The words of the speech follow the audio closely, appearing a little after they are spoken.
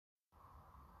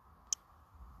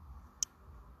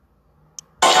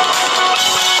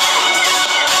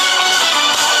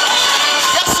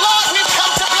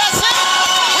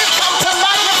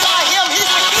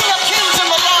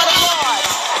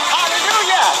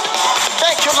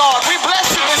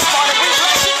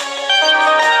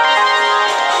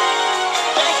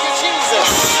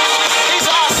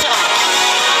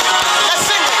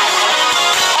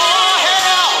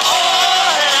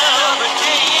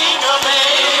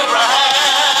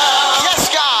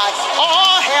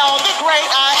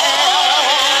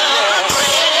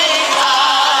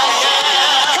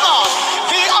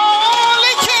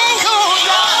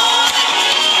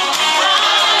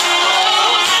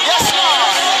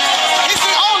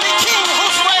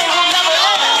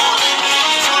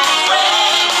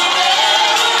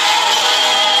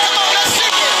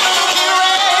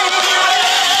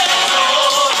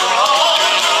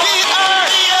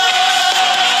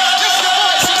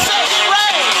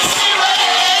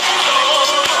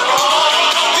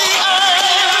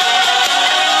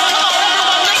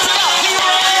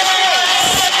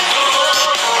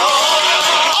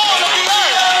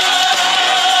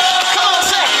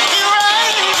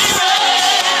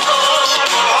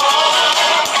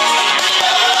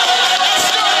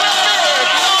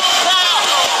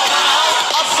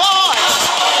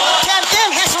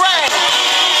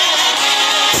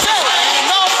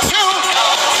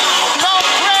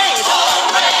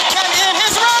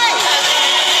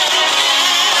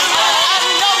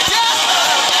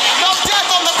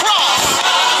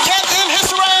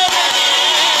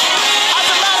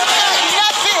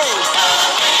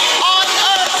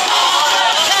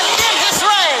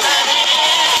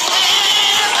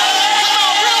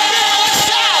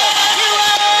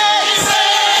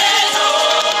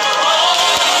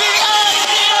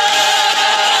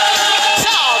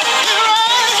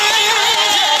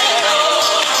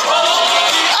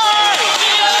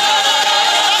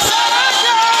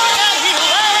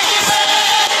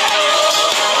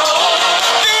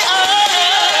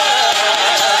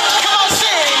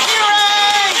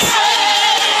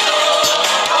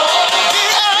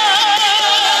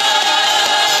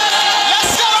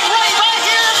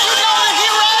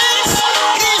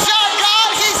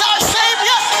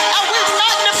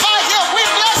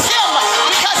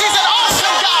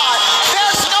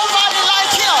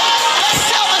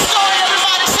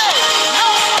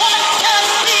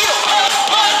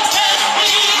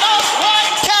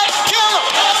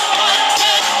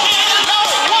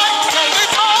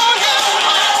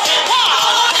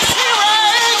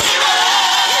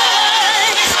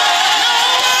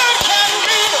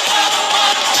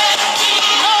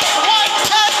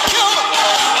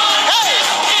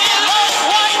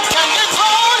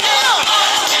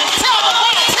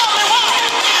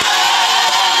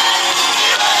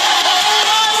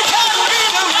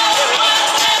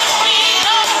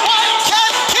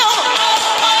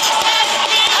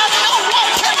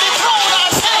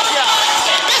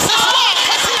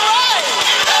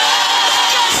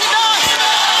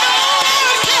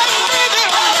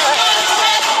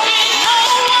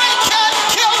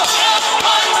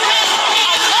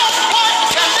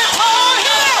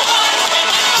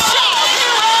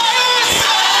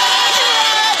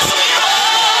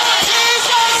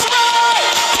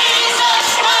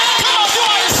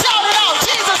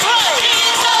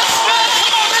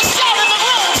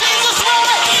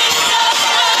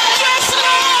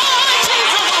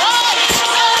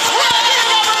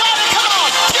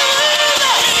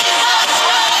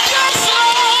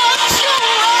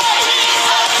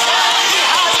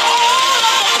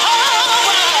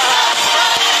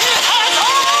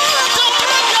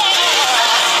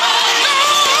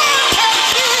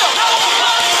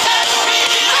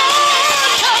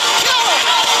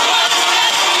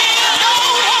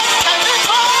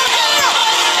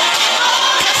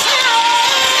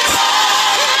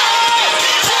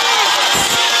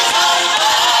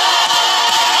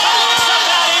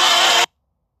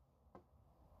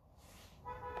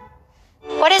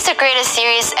What is the greatest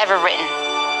series ever written?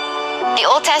 The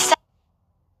Old Testament?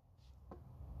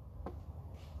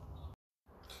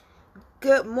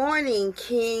 Good morning,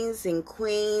 kings and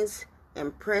queens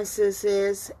and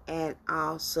princesses and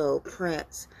also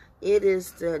prince. It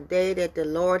is the day that the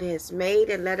Lord has made,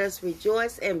 and let us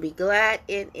rejoice and be glad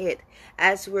in it.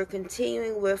 As we're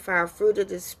continuing with our Fruit of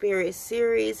the Spirit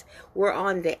series, we're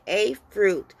on the 8th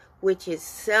fruit, which is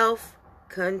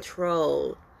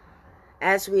self-control.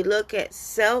 As we look at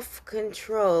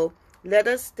self-control, let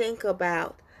us think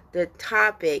about the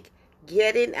topic,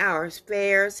 getting our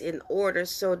affairs in order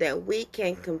so that we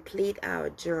can complete our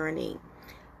journey.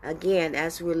 Again,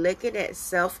 as we're looking at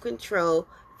self-control,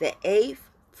 the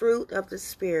 8th fruit of the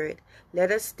Spirit,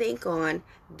 let us think on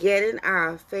getting our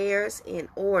affairs in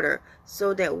order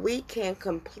so that we can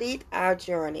complete our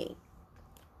journey.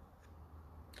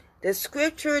 The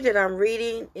scripture that I'm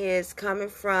reading is coming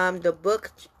from the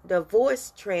book, the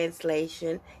Voice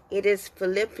translation. It is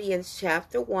Philippians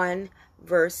chapter 1,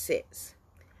 verse 6.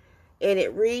 And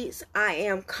it reads, I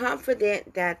am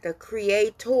confident that the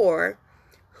Creator,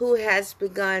 who has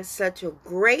begun such a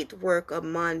great work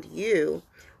among you,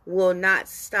 will not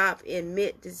stop in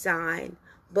mid-design,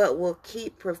 but will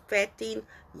keep perfecting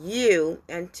you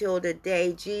until the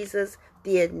day Jesus,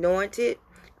 the Anointed,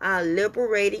 our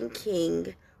liberating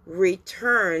King,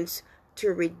 returns to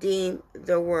redeem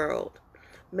the world.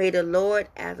 May the Lord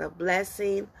add a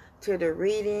blessing to the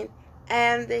reading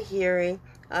and the hearing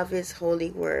of His holy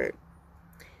word.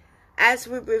 As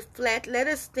we reflect, let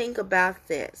us think about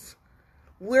this.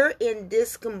 We're in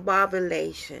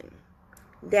discombobulation.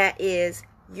 That is,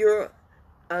 we'll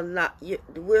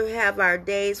have our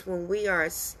days when we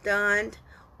are stunned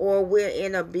or we're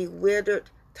in a bewildered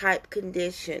type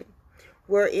condition.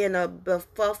 We're in a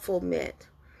befuddlement.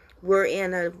 We're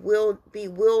in a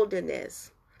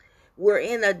bewilderness. We're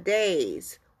in a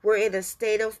daze. We're in a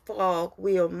state of fog.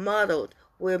 We are muddled.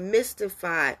 We're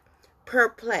mystified,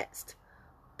 perplexed,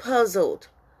 puzzled,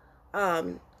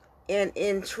 and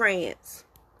in trance.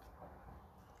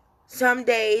 Some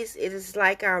days it is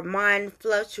like our mind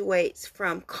fluctuates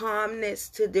from calmness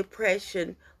to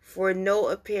depression for no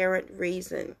apparent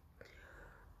reason.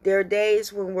 There are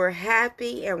days when we're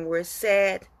happy and we're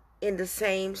sad in the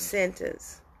same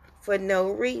sentence for no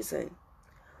reason.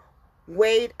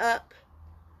 Weighed up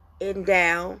and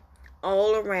down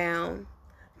all around,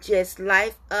 just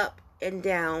life up and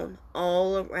down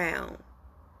all around.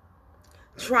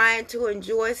 Trying to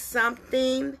enjoy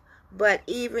something, but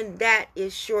even that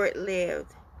is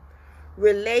short-lived.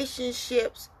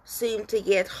 Relationships seem to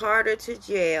get harder to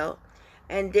gel,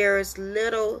 and there is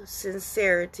little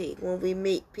sincerity when we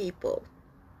meet people.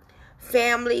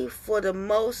 Family, for the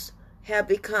most, have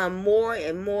become more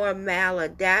and more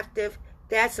maladaptive.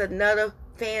 That's another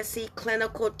fancy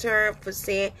clinical term for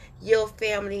saying your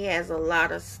family has a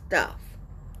lot of stuff.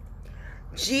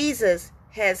 Jesus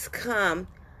has come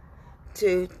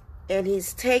and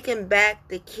He's taken back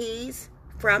the keys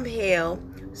from hell.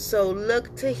 So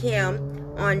look to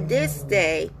Him on this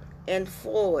day and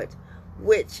forward,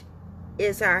 which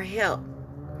is our help.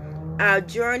 Our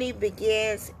journey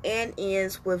begins and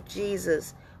ends with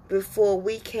Jesus before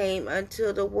we came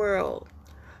unto the world.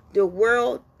 The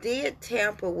world did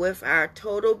tamper with our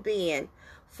total being.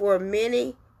 For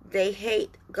many that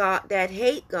hate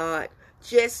God,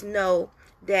 just know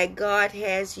that God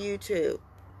has you too.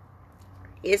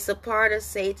 It's a part of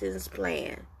Satan's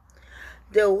plan.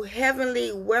 The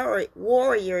heavenly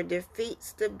warrior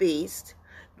defeats the beast,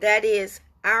 that is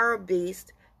our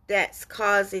beast that's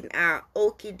causing our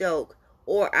okey-doke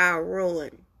or our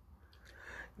ruin.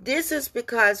 This is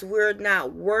because we're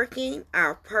not working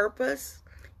our purpose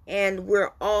and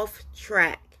we're off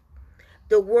track.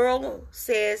 The world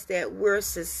says that we're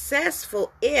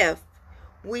successful if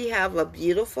we have a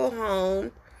beautiful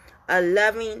home, a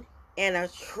loving and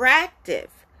attractive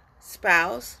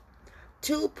spouse,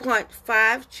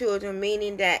 2.5 children,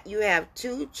 meaning that you have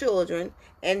 2 children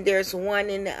and there's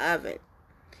one in the oven.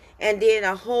 And then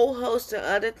a whole host of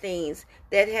other things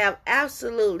that have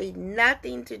absolutely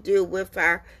nothing to do with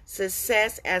our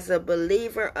success as a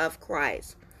believer of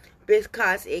Christ,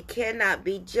 because it cannot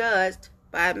be judged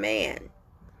by man.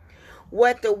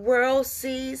 What the world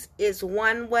sees is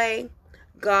one way,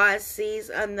 God sees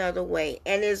another way,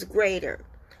 and is greater.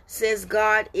 Since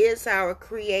God is our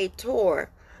Creator,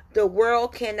 the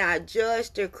world cannot judge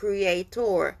the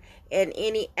Creator in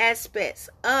any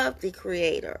aspects of the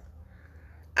Creator.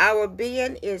 Our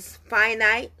being is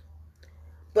finite,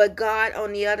 but God,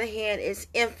 on the other hand, is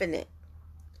infinite.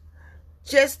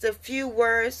 Just a few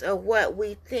words of what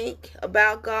we think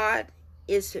about God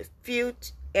is a few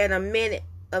and a minute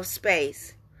of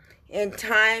space. and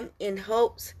time in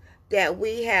hopes that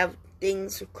we have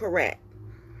things correct.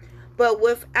 But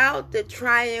without the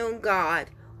triune God,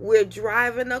 we're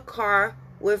driving a car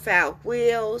without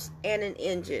wheels and an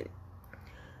engine.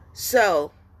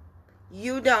 So,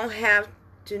 you don't have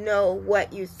to know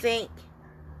what you think,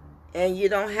 and you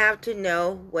don't have to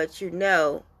know what you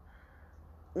know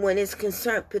when it's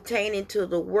concerned pertaining to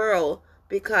the world,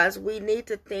 because we need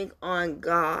to think on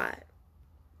God.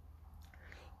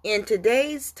 In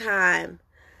today's time,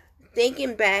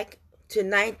 thinking back to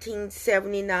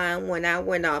 1979 when I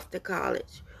went off to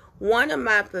college, one of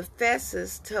my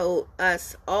professors told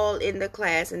us all in the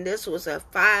class, and this was a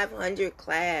 500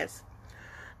 class,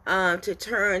 to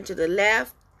turn to the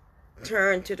left,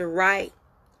 turn to the right.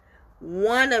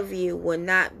 One of you will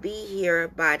not be here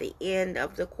by the end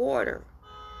of the quarter.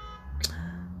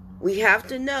 We have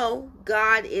to know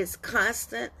God is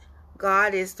constant.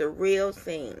 God is the real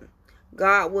thing.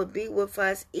 God will be with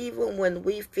us even when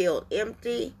we feel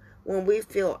empty, when we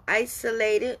feel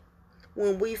isolated,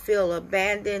 when we feel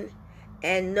abandoned,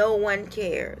 and no one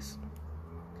cares.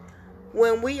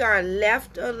 When we are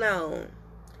left alone,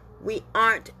 we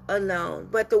aren't alone.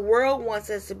 But the world wants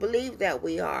us to believe that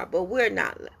we are, but we're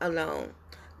not alone.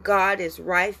 God is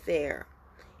right there.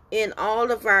 In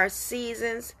all of our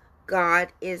seasons, God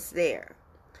is there.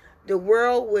 The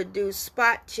world would do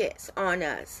spot checks on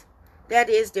us. That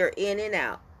is, they're in and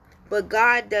out. But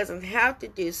God doesn't have to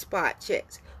do spot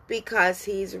checks because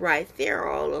He's right there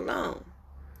all along.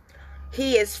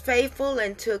 He is faithful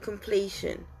until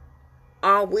completion.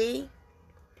 Are we?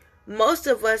 Most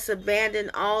of us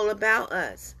abandon all about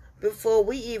us before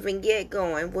we even get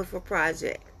going with a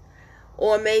project.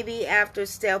 Or maybe after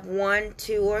step 1,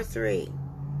 2, or 3.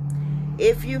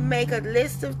 If you make a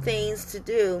list of things to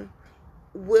do,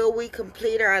 will we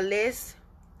complete our list?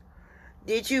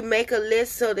 Did you make a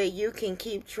list so that you can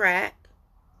keep track?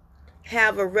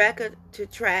 Have a record to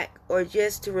track, or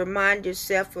just to remind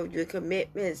yourself of your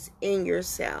commitments in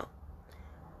yourself?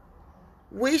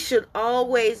 We should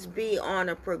always be on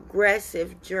a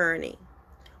progressive journey.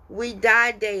 We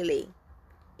die daily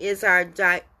is our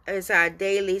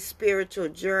daily spiritual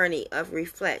journey of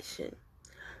reflection.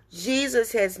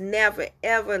 Jesus has never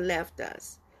ever left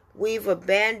us. We've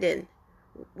abandoned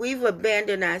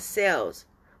ourselves,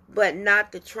 but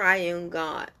not the triune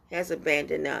God has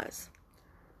abandoned us.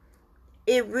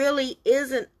 It really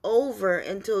isn't over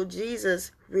until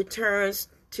Jesus returns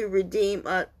to redeem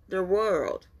the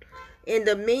world. In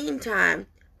the meantime,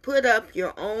 put up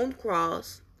your own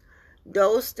cross,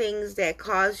 those things that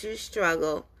cause you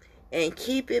struggle, and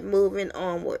keep it moving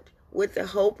onward with the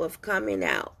hope of coming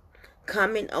out,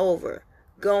 coming over,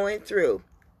 going through,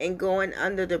 and going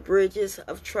under the bridges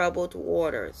of troubled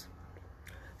waters.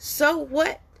 So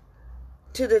what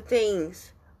to the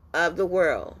things of the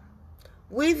world?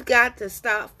 We've got to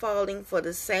stop falling for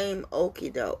the same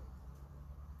okie doke.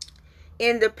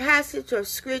 In the passage of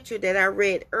scripture that I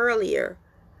read earlier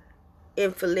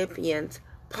in Philippians,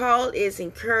 Paul is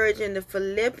encouraging the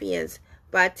Philippians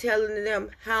by telling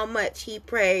them how much he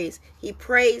prays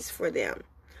for them,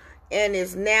 and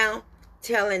is now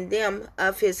telling them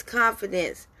of his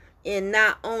confidence in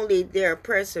not only their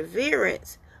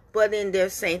perseverance, but in their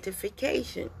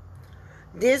sanctification.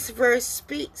 This verse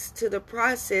speaks to the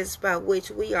process by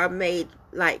which we are made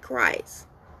like Christ.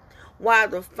 While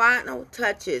the final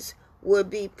touches will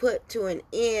be put to an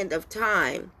end of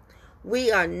time,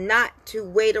 we are not to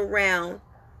wait around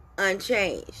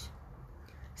unchanged.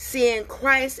 Seeing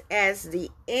Christ as the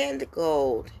end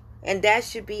goal, and that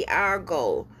should be our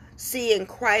goal. Seeing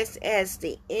Christ as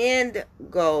the end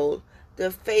goal,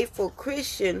 the faithful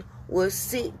Christian will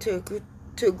seek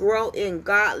to grow in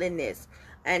godliness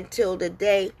until the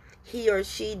day he or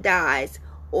she dies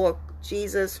or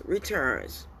Jesus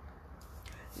returns.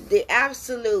 The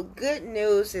absolute good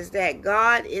news is that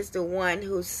God is the one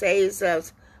who saves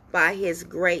us by His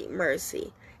great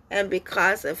mercy, and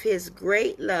because of His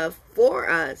great love for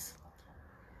us.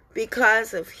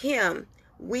 Because of Him,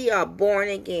 we are born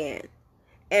again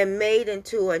and made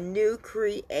into a new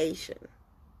creation.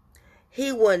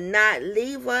 He will not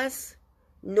leave us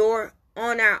nor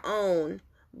on our own,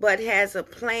 but has a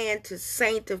plan to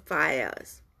sanctify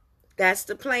us. That's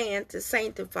the plan, to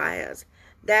sanctify us.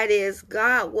 That is,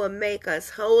 God will make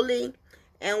us holy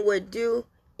and will do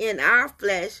in our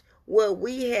flesh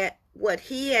what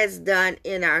He has done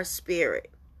in our spirit.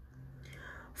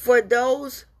 For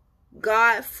those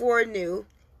God foreknew,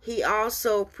 He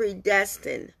also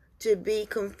predestined to be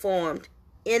conformed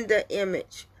in the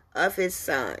image of His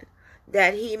Son,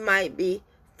 that He might be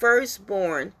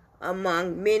firstborn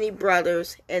among many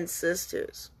brothers and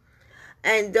sisters.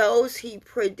 And those He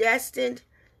predestined,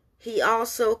 he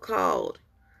also called.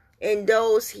 And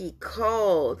those he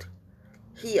called,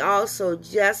 he also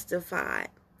justified.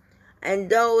 And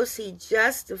those he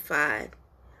justified,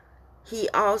 he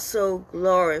also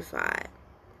glorified.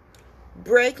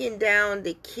 Breaking down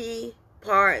the key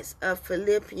parts of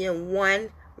Philippians 1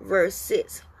 verse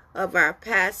 6 of our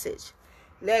passage,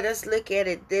 let us look at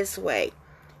it this way.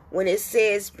 When it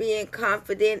says being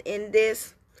confident in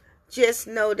this, just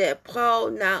know that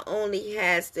Paul not only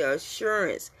has the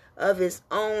assurance of his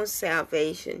own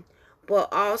salvation,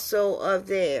 but also of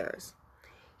theirs.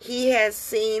 He has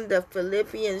seen the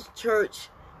Philippian church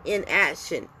in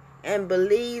action and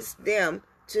believes them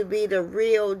to be the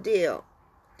real deal.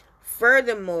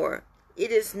 Furthermore,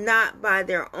 it is not by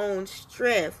their own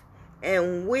strength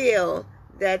and will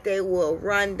that they will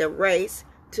run the race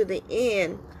to the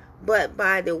end, but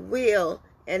by the will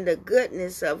and the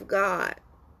goodness of God.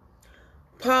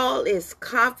 Paul is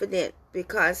confident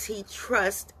because he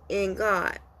trusts in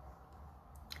God.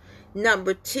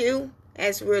 Number 2,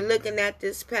 as we're looking at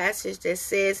this passage that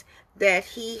says that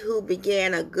he who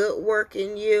began a good work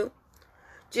in you,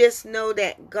 just know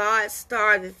that God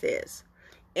started this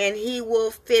and he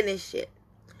will finish it.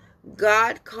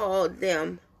 God called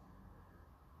them.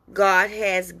 God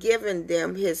has given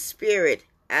them his spirit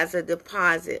as a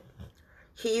deposit.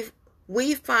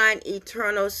 We find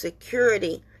eternal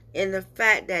security in the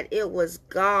fact that it was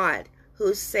God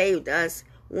who saved us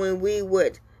when we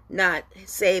would not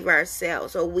save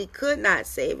ourselves, or we could not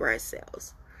save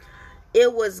ourselves.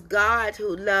 It was God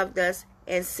who loved us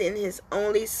and sent his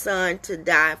only son to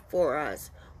die for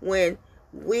us when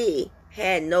we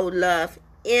had no love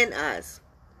in us.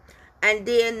 And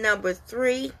then number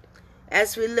 3,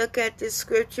 as we look at this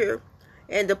scripture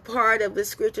and the part of the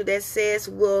scripture that says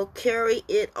we'll carry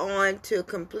it on to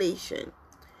completion.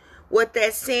 What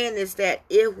that's saying is that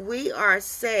if we are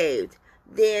saved,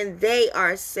 then they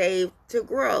are saved to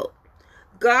grow.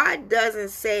 God doesn't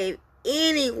save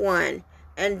anyone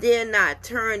and then not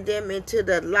turn them into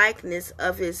the likeness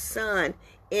of his son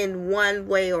in one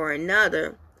way or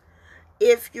another.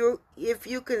 If you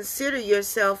consider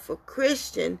yourself a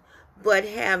Christian but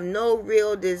have no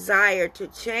real desire to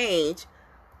change,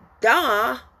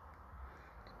 and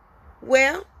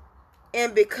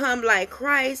become like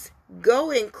Christ,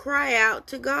 go and cry out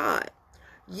to God.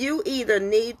 You either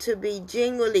need to be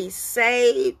genuinely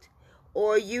saved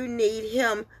or you need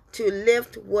him to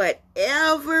lift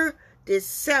whatever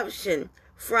deception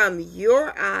from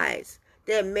your eyes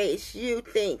that makes you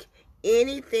think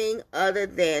anything other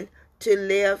than to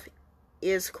live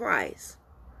is Christ.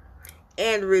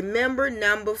 And remember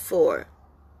number 4,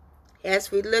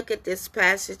 as we look at this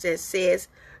passage that says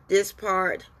this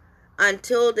part,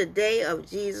 until the day of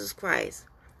Jesus Christ.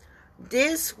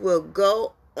 This will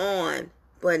go on,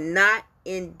 but not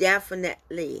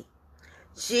indefinitely.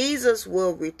 Jesus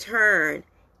will return,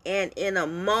 and in a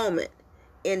moment,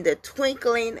 in the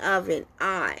twinkling of an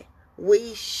eye,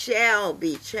 we shall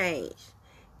be changed.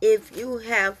 If you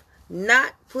have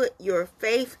not put your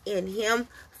faith in him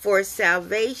for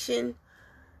salvation,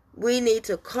 we need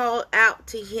to call out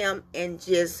to him and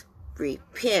just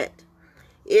repent.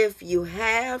 If you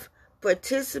have,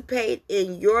 participate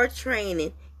in your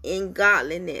training in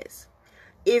godliness.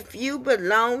 If you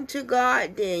belong to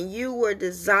God, then you will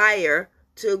desire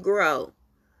to grow.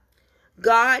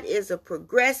 God is a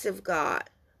progressive God.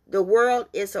 The world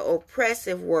is an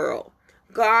oppressive world.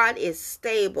 God is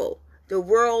stable. The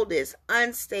world is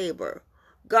unstable.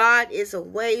 God is a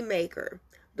way maker.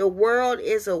 The world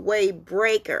is a way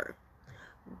breaker.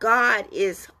 God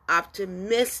is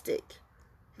optimistic.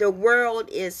 The world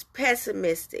is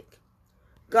pessimistic.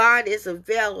 God is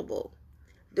available.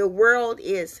 The world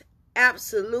is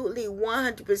absolutely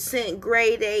 100%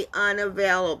 grade A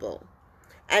unavailable.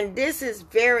 And this is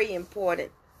very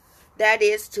important. That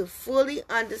is, to fully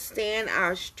understand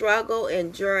our struggle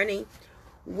and journey,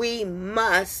 we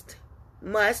must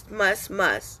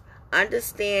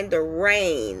understand the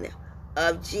reign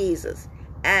of Jesus,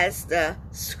 as the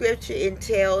scripture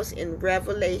entails in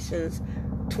Revelations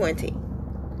 20.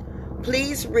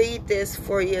 Please read this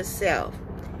for yourself.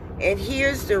 And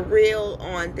here's the real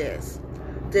on this.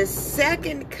 The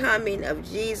second coming of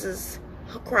Jesus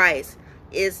Christ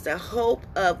is the hope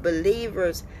of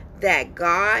believers that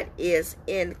God is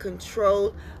in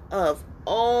control of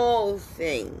all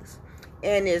things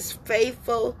and is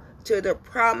faithful to the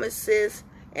promises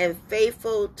and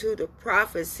faithful to the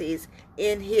prophecies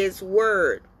in his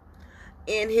word.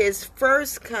 In his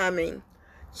first coming,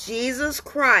 Jesus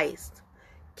Christ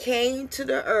came to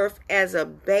the earth as a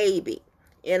baby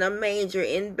in a manger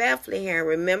in Bethlehem.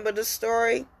 Remember the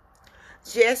story?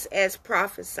 Just as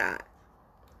prophesied.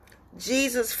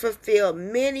 Jesus fulfilled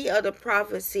many of the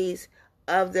prophecies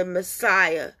of the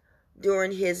Messiah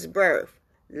during his birth,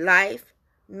 life,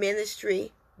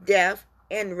 ministry, death,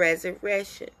 and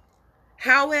resurrection.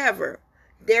 However,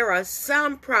 there are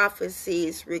some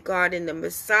prophecies regarding the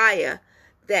Messiah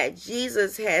that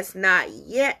Jesus has not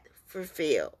yet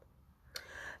fulfilled.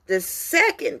 The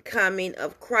second coming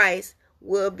of Christ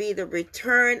will be the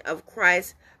return of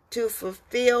Christ to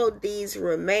fulfill these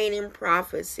remaining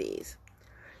prophecies.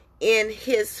 In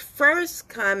his first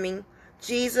coming,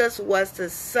 Jesus was the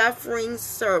suffering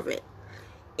servant.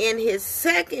 In his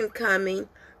second coming,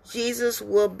 Jesus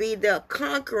will be the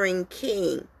conquering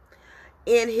king.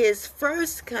 In his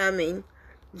first coming,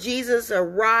 Jesus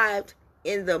arrived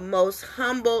in the most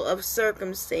humble of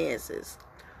circumstances.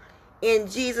 In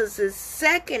Jesus'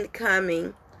 second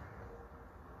coming,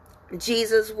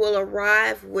 Jesus will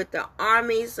arrive with the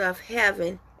armies of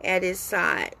heaven at his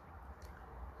side.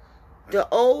 The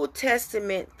Old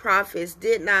Testament prophets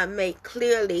did not make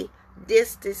clearly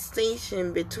this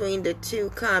distinction between the two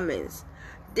comings.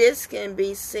 This can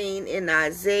be seen in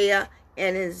Isaiah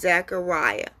and in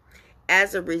Zechariah.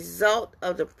 As a result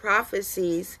of the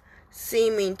prophecies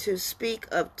seeming to speak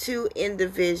of two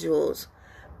individuals,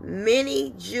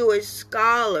 many Jewish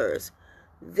scholars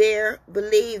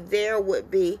believed there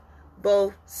would be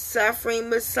both suffering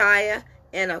Messiah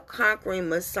and a conquering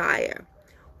Messiah.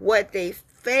 What they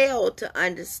failed to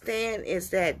understand is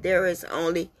that there is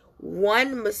only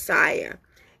one Messiah,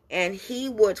 and he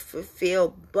would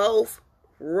fulfill both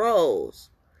roles.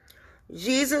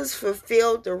 Jesus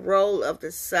fulfilled the role of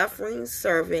the suffering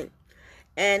servant,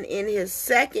 and in his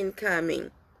second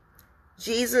coming,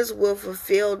 Jesus will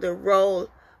fulfill the role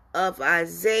of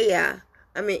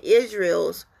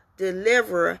Israel's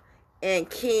deliverer and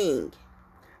king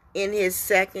in his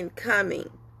second coming.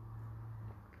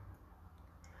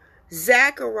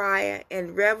 Zechariah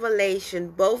and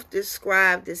Revelation both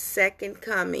describe the second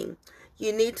coming.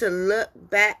 You need to look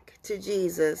back to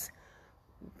Jesus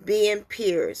being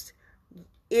pierced.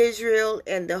 Israel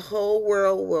and the whole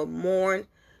world will mourn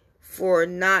for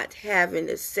not having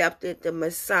accepted the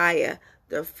Messiah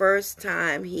the first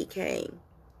time he came.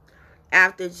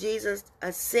 After Jesus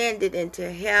ascended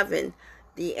into heaven,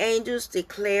 the angels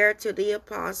declared to the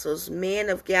apostles, "Men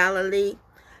of Galilee,"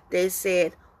 they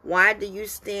said, "why do you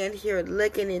stand here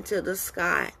looking into the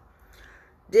sky?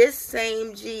 This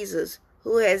same Jesus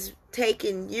who has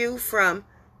taken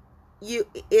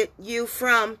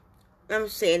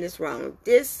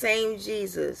This same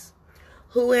Jesus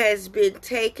who has been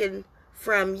taken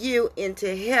from you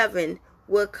into heaven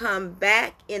will come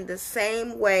back in the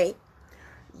same way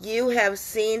you have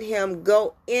seen him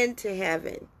go into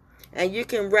heaven." And you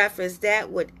can reference that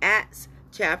with Acts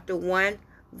chapter 1,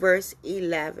 verse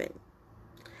 11.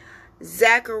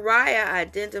 Zechariah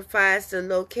identifies the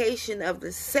location of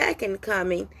the second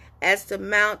coming as the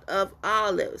Mount of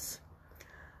Olives.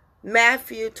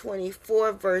 Matthew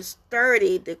 24, verse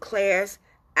 30 declares,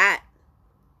 "At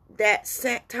that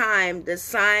time the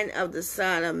sign of the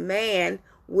Son of Man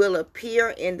will appear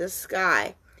in the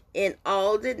sky, and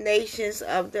all the nations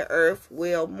of the earth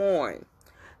will mourn.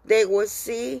 They will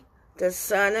see the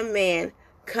Son of Man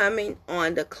coming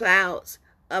on the clouds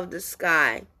of the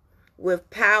sky with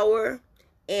power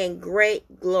and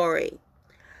great glory."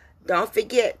 Don't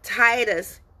forget,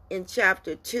 Titus in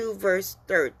chapter 2, verse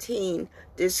 13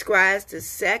 describes the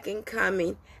second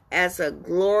coming as a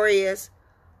glorious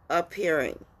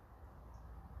appearing.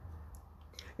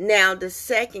 Now, the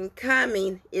second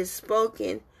coming is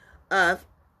spoken of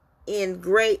it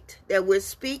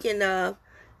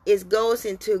goes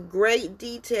into great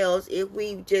details if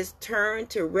we just turn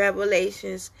to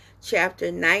Revelations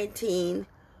chapter 19,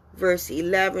 verse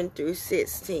 11 through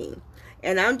 16.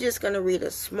 And I'm just going to read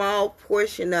a small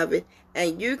portion of it,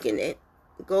 and you can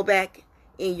go back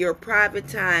in your private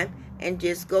time and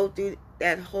just go through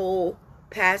that whole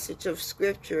passage of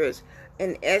scriptures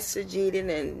and exegete it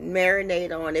and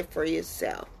marinate on it for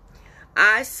yourself.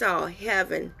 "I saw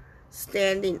heaven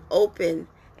standing open,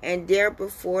 and there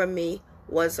before me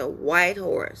was a white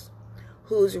horse,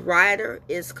 whose rider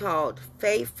is called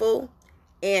Faithful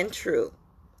and True.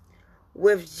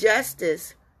 With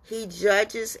justice he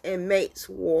judges and makes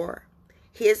war.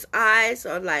 His eyes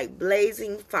are like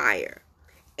blazing fire,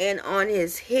 and on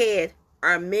his head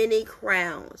are many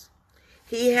crowns.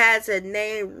 He has a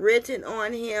name written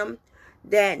on him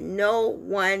that no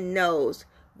one knows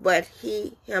but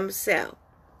he himself.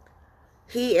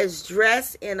 He is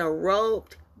dressed in a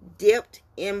robe dipped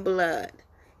in blood,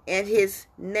 and his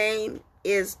name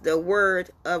is the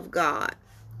Word of God.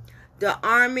 The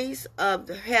armies of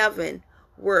heaven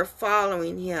were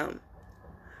following him,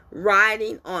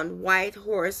 riding on white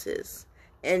horses,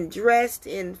 and dressed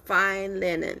in fine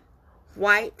linen,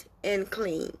 white and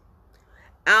clean.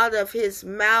 Out of his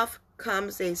mouth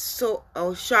comes a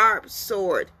sharp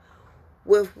sword,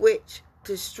 with which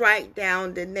to strike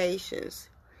down the nations.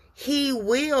 He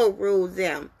will rule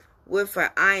them with an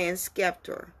iron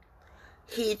scepter.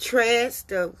 He treads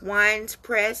the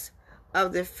winepress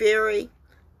of the fury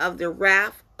of the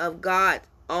wrath of God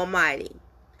Almighty.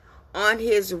 On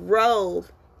his robe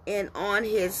and on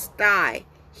his thigh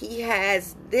he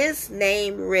has this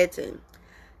name written: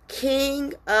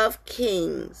 King of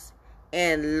Kings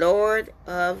and Lord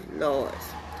of Lords.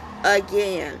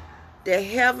 Again, the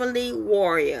heavenly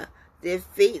warrior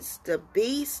defeats the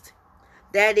beast,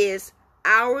 that is,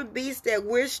 our beast that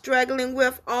we're struggling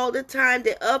with all the time,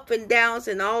 the up and downs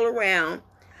and all around,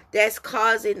 that's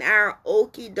causing our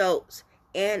okie dokes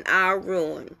and our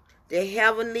ruin. The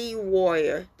heavenly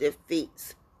warrior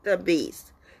defeats the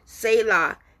beast.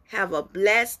 Selah. Have a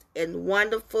blessed and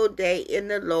wonderful day in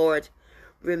the Lord.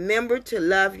 Remember to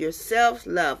love yourselves,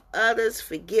 love others,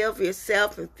 forgive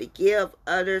yourself and forgive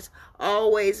others.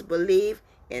 Always believe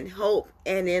in hope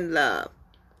and in love.